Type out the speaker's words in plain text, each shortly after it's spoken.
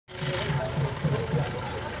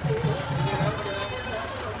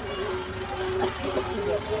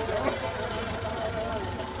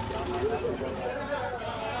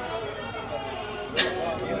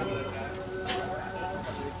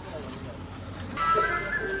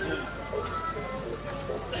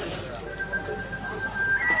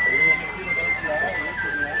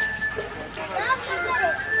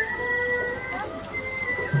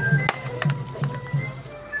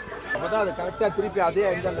அது கரெக்டா திருப்பி அதே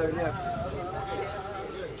ஆங்கிள் வெளியே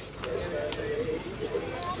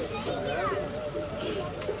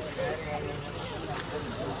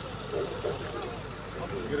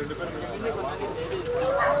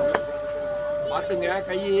பாத்துங்க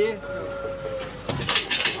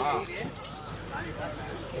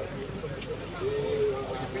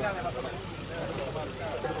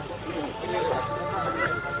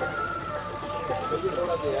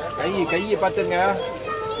கை கை பாத்துங்க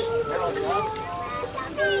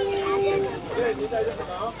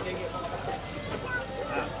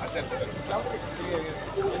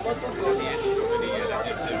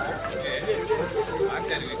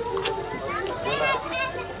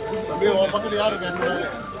தம்பி ஒரு பக்கம் யாரு கேட்கறாங்க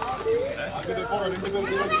அங்க போங்க ரெண்டு பேரும்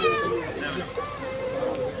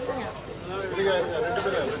இருங்க ரெண்டு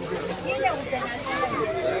பேரும்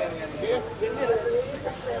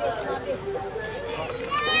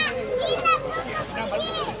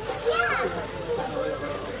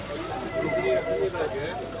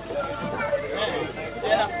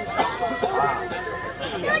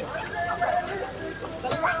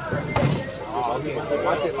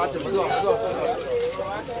பார்த்து மெதுவா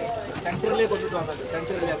சென்டர்லயே கொண்டுட்டு வாங்க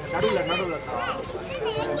சென்டர்லயே நடுவுல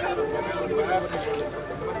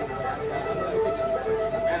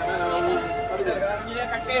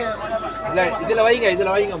இல்ல இதுல வைங்க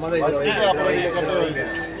முதல்ல இதுல வைங்க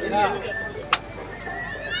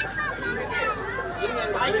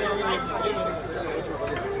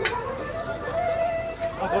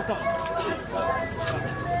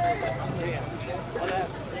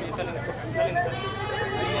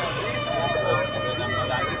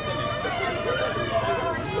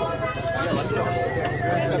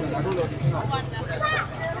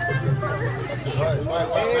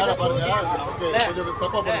மேல பாருங்க கொஞ்சம்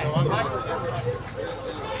சப்பா பண்ணுங்க வாங்க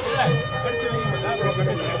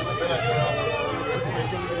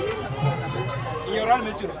ஒரு ஆள்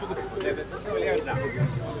மெச்சூர்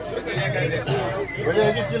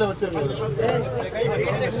வெளியே கீழே வச்சிருங்க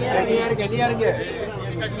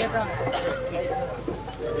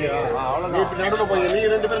நீங்க நடுவில் போய் நீங்க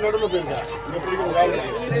ரெண்டு பேரும் நடுவில் போயிருங்க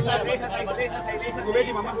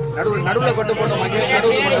நடுவுல கொண்டு போகணும்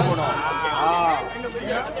நடுவுல கொண்டு போகணும்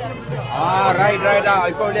ரைட்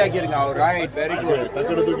இப்ப வெளியாக்கிருங்க ரைட் வெரி குட்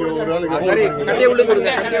சரி கட்டையை உள்ள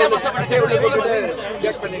கொடுங்க கட்டையை உள்ள கொடுத்து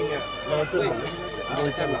செக் பண்ணீங்க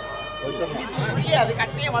வச்சிடலாம் அது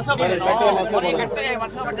கட்டையை மசா பண்ணணும் ஒரே கட்டையை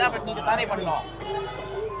மசா பண்ணா நீங்க தானே பண்ணணும்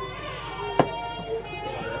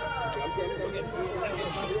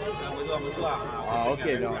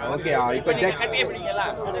ஓகே இப்ப செக் கட்டையை பிடிங்களா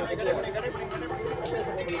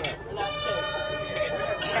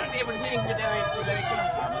கட்டையை பிடிச்சி இங்க வைக்கணும்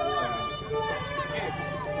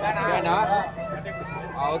வேணா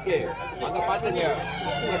ஓகே அங்க பாத்துங்க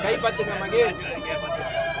உங்க கை பாத்துங்க மகே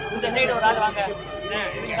இந்த சைடு ஒரு ஆள் வாங்க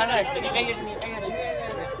தானா நீ கை எடுங்க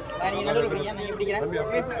நீ நடுவுல பிடிங்க நான் பிடிக்கிறேன்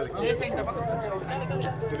ரேஸ் இந்த பக்கம்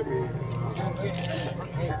திருப்பி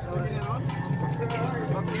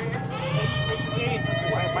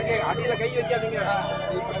மகே அடியில கை வைக்காதீங்க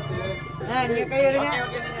நீங்க கை எடுங்க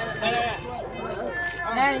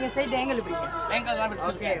நீங்க சைடு ஆங்கிள் பிடிங்க ஆங்கிள் தான் பிடிச்சு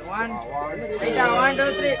ஓகே 1 ரைட்டா 1 2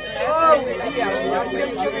 3 ஓ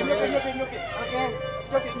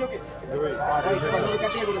ஓகே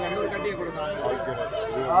கட்டையை கொடுங்க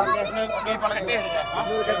ஓகே பல கட்டையை எடுங்க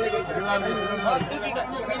பின்னாடி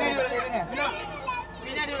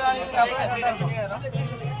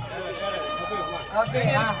ஓகே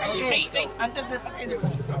ஓகே அந்த பக்கம்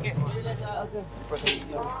ஓகே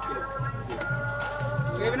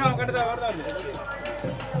கேவினா கட்டதா வரதா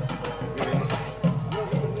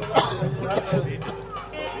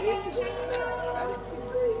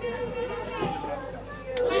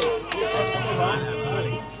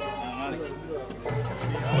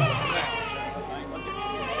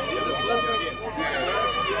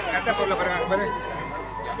கட்ட போல பாருங்க பாரு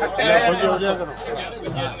கொஞ்சம் உதயக்கணும்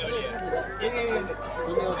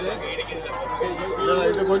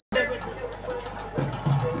இது கொஞ்சம்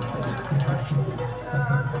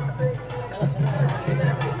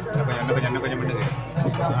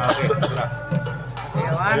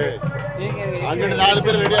அங்கிட்டு 4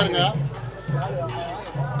 பேர் ரெடியா இருங்க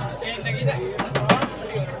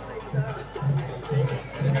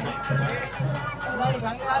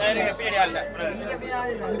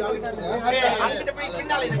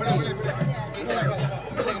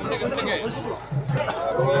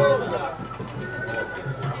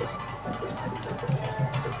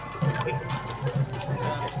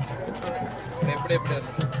எப்படி எப்படி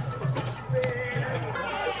நல்லது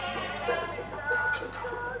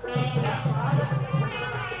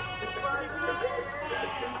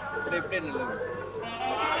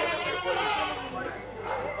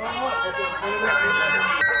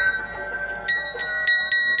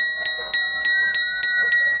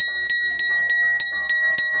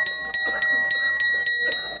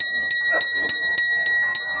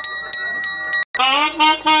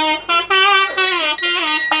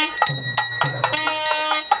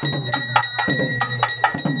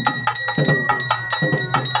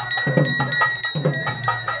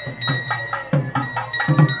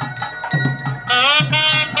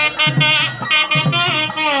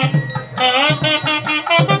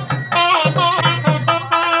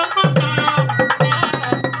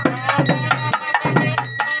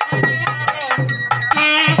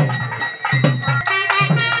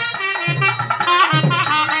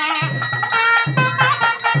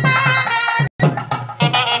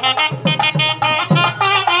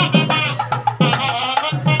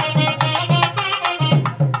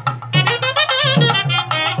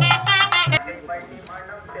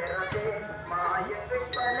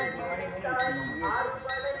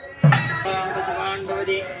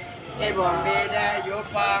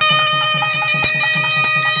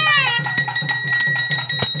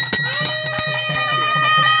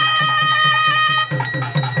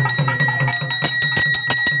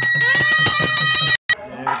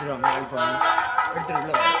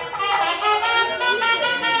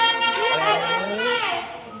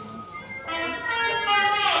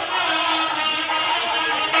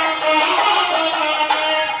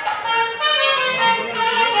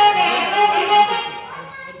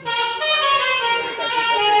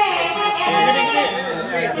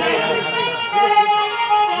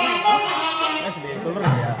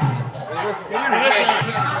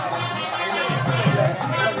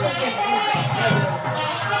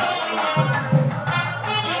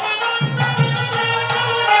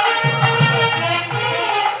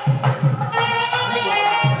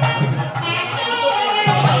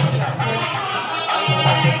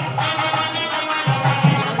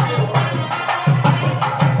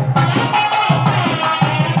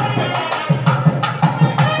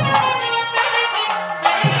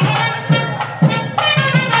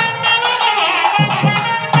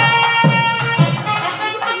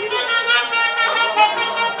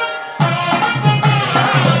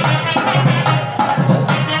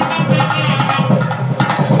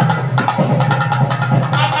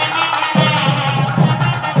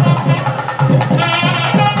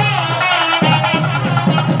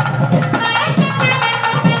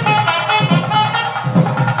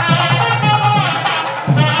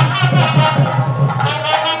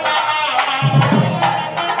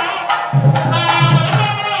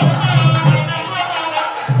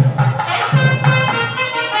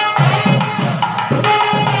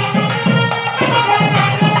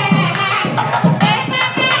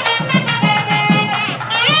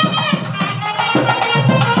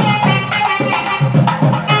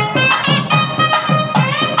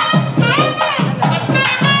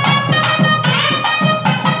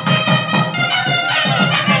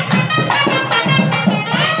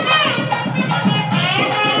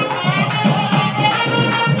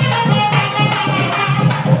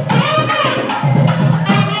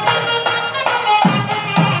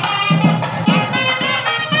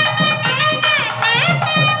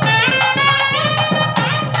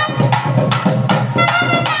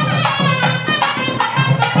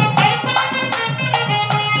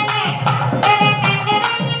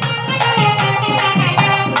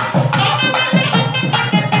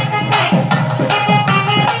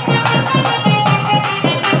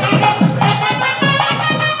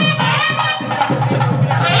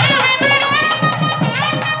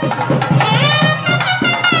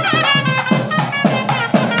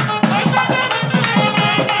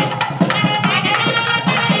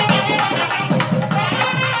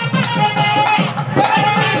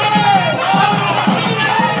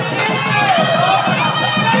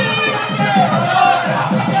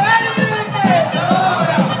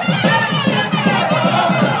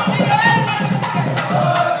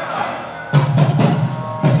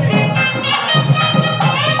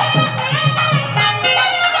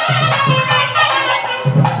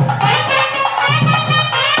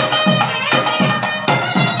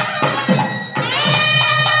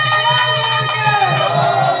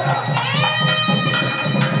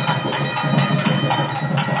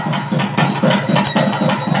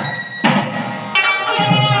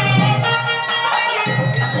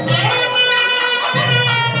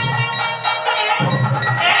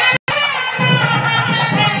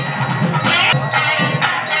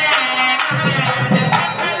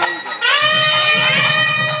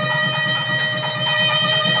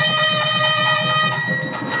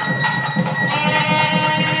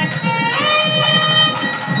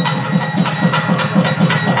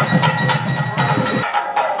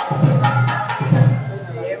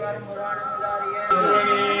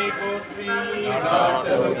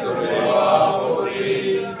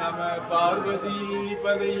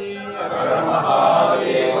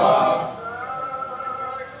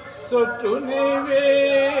சொற்றுனை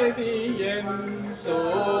வேதியன்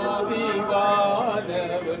சோதிவாதவன்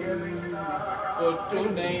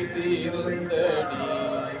ஒற்றுனை தீர்ந்தடி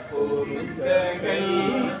பொருந்த கை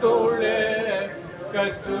தோழ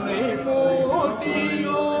கற்றுனை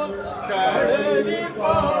போட்டியோர் கடலி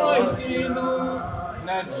பாய்ச்சினோ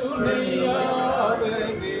நற்றுணையாவது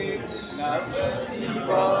நம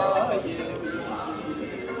சிவாயவே.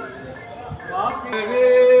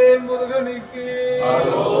 ஞானவேல் முருகனுக்கு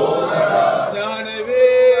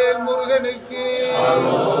ஞானவேல் முருகனுக்கு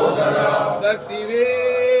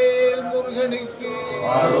சக்திவேல் முருகனுக்கு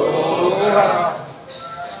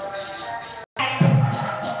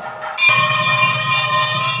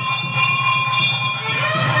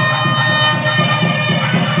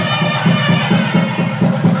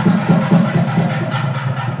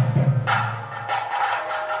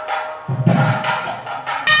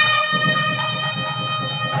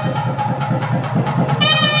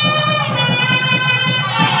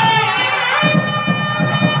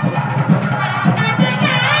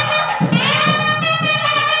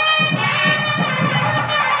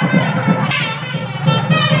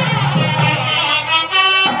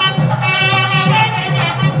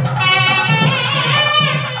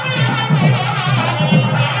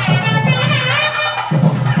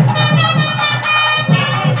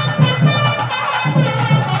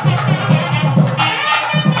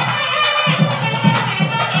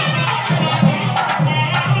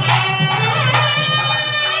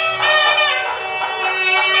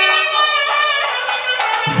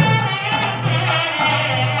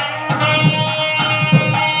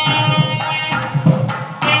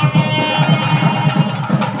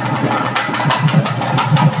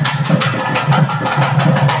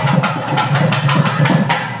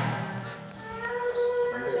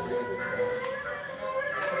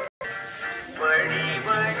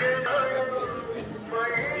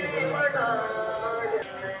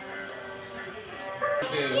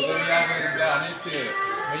உதவியாக இருந்த அனைத்து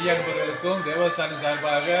மெய்யன்பர்களுக்கும் தேவஸ்தானம்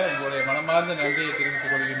சார்பாக உங்களுடைய மனமார்ந்த நன்றியை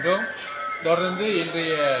தெரிவித்துக் கொள்கின்றோம். தொடர்ந்து இன்று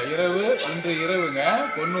இரவுங்க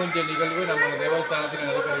பொன்னூஞ்சல் நிகழ்வு நம்ம தேவஸ்தானத்தில்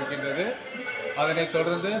நடைபெற இருக்கின்றது. அதனைத்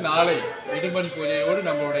தொடர்ந்து நாளை இடும்பன் பூஜையோடு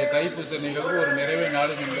நம்மளுடைய தைப்பூச நிகழ்வு ஒரு நிறைவை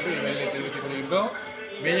நாடும் என்பது இவைகளை தெரிவித்துக் கொள்கின்றோம்.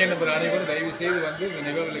 மெய்யன்பர் அனைவரும் தயவு செய்து வந்து இந்த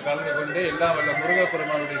நிகழ்வுகளில் கலந்து கொண்டு எல்லாம் வல்ல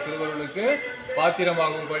முருகப்பெருமானுடைய திருவருளுக்கு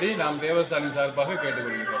பாத்திரமாகும்படி நாம் தேவஸ்தானம் சார்பாக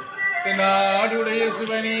கேட்டுக்கொள்கிறோம். நாடுடைய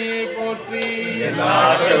சிவனே போற்றி,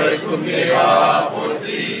 எல்லாருக்கும் இறைவா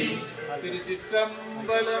போற்றி.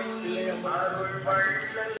 திருச்சிற்றம்பலம்.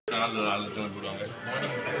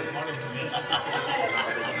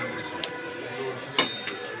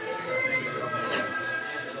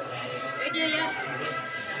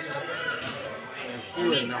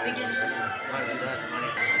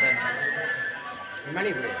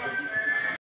 மணி